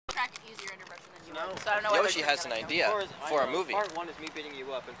No. So I don't know why Yoshi has an idea for a movie. Part 1 is me beating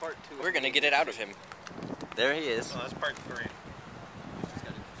you up, and part 2 is We're gonna get it out of him. There he is. Oh, that's part 3.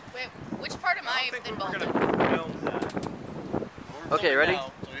 Wait, which part am I involved in? Film that. Okay, ready?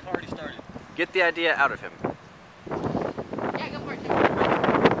 Now, so we've already started. Get the idea out of him. Yeah, go for it.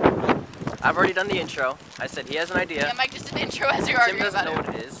 I've already done the intro. I said he has an idea. Yeah, Mike just did the intro as you're Tim arguing doesn't about know it.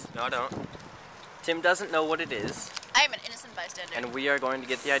 what it is. No, I don't. Tim doesn't know what it is, I am an innocent bystander. and we are going to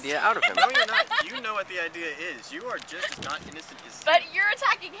get the idea out of him. No, you're not. You know what the idea is. You are just as not innocent as... But you're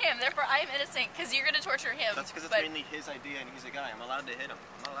attacking him, therefore I am innocent, because you're going to torture him. That's because it's but mainly his idea, and he's a guy. I'm allowed to hit him.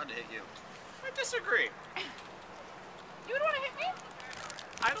 I'm not allowed to hit you. I disagree. You would want to hit me?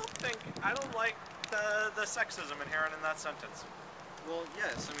 I don't like the sexism inherent in that sentence. Well,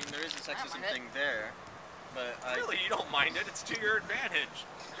 yes. I mean, there is a sexism mind it. thing there, but Really, you don't mind it. It's to your advantage.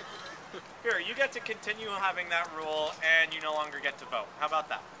 Here, you get to continue having that rule, and you no longer get to vote. How about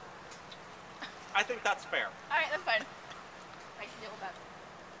that? I think that's fair. Alright, that's fine. I can deal with that.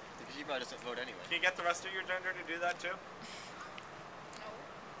 because she probably doesn't vote anyway. Can you get the rest of your gender to do that too? No.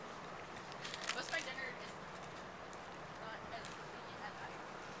 Most of my gender is not as lenient as I am.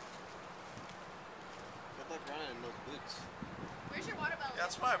 Good luck running in those boots. Where's your water bottle? Yeah,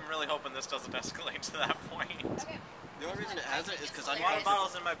 that's why I'm really hoping this doesn't escalate to that point. Okay. The only reason it hasn't is because I'm Water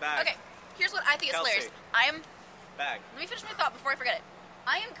bottle's in my bag. Okay, here's what I think is Kelsey. hilarious. I am. Bag. Let me finish my thought before I forget it.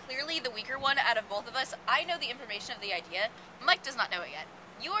 I am clearly the weaker one out of both of us. I know the information of the idea. Mike does not know it yet.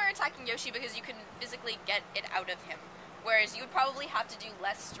 You are attacking Yoshi because you can physically get it out of him, whereas you would probably have to do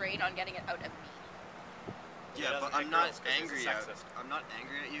less strain on getting it out of me. Yeah, but I'm not angry at I'm not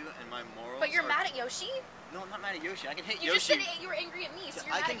angry at you, and my morals. But you're are... mad at Yoshi? No, I'm not mad at Yoshi. I can hit You Yoshi. just said you were angry at me, so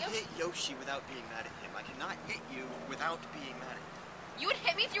you're I mad can at Yoshi. hit Yoshi without being mad at him. I cannot hit you without being mad at him. You would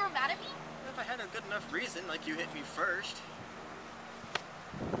hit me if you were mad at me? If I had a good enough reason, like you hit me first.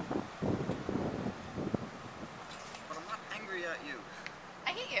 But I'm not angry at you.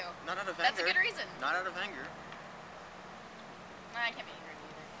 I hate you. Not out of That's anger. a good reason. Not out of anger. Nah, I can't be angry at you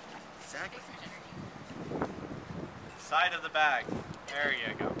either. Exactly. Take some energy. Side of the bag. There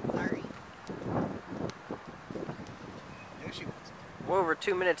you go. Sorry. Yoshi wants it. We're over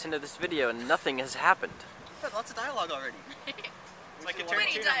 2 minutes into this video and nothing has happened. We've had lots of dialogue already. It's like a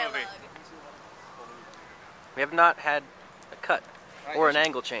Witty Tarantino dialogue. movie. We have not had a cut Alright, or an Yoshi.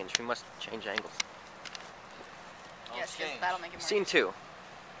 angle change. We must change angles. I'll Yes, because exchange. that'll make it more. Scene 2.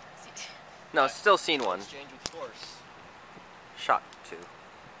 Scene No, it's still scene 1. Exchange with force. Shot 2.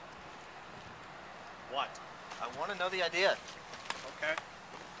 What? I want to know the idea. Okay.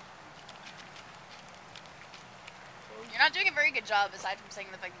 You're not doing a very good job, aside from saying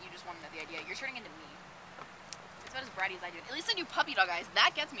the fact that you just want to know the idea. You're turning into me. It's about as bratty as I do. At least I do puppy dog eyes.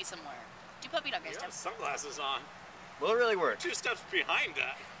 That gets me somewhere. Do puppy dog eyes, You have Tim. sunglasses on. Will it really work? 2 steps behind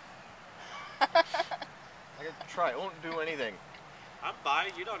that. I can try. It won't do anything. I'm bi.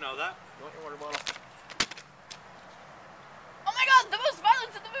 You don't know that. You want your water bottle? Oh my god, the most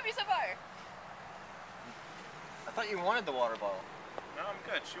violence in the movie so far! I thought you wanted the water bottle. No, I'm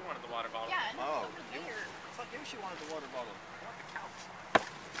good. She wanted the water bottle. Yeah, no, Oh, it's over you- there. I thought Yoshi wanted the water bottle. I want the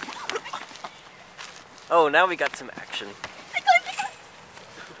couch. Oh, now we got some action. I climbed the coat!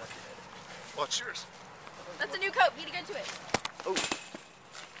 What's yours? That's a new coat. Need to get to it. Oh,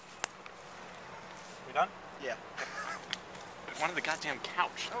 We done? Yeah. I wanted the goddamn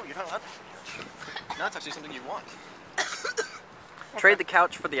couch. Oh, you're not allowed to. Now it's actually something you want. trade the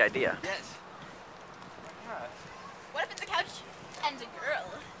couch for the idea. Yes. What if it's a couch and a girl?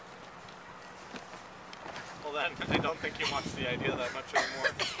 Well then, I don't think he wants the idea that much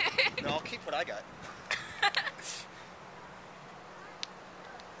anymore. No, I'll keep what I got.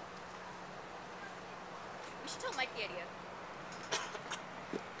 We should tell Mike the idea.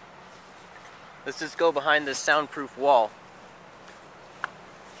 Let's just go behind this soundproof wall.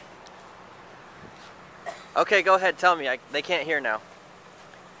 Okay, go ahead, tell me. They can't hear now.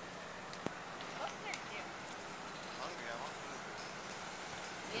 What's there to do? Hungry, I want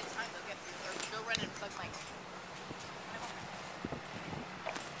food. We have time, they'll get through. Or go run and bug Mike.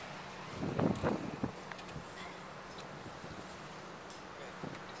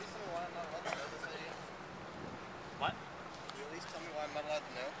 Please tell me why I'm not allowed to know this idea. What? Can you at least tell me why I'm not allowed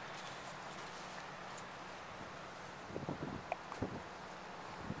to know?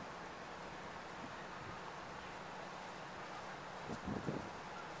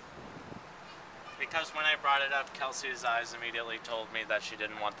 Because when I brought it up, Kelsey's eyes immediately told me that she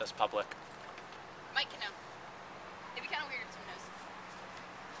didn't want this public. Mike can know. It'd be kind of weird to know.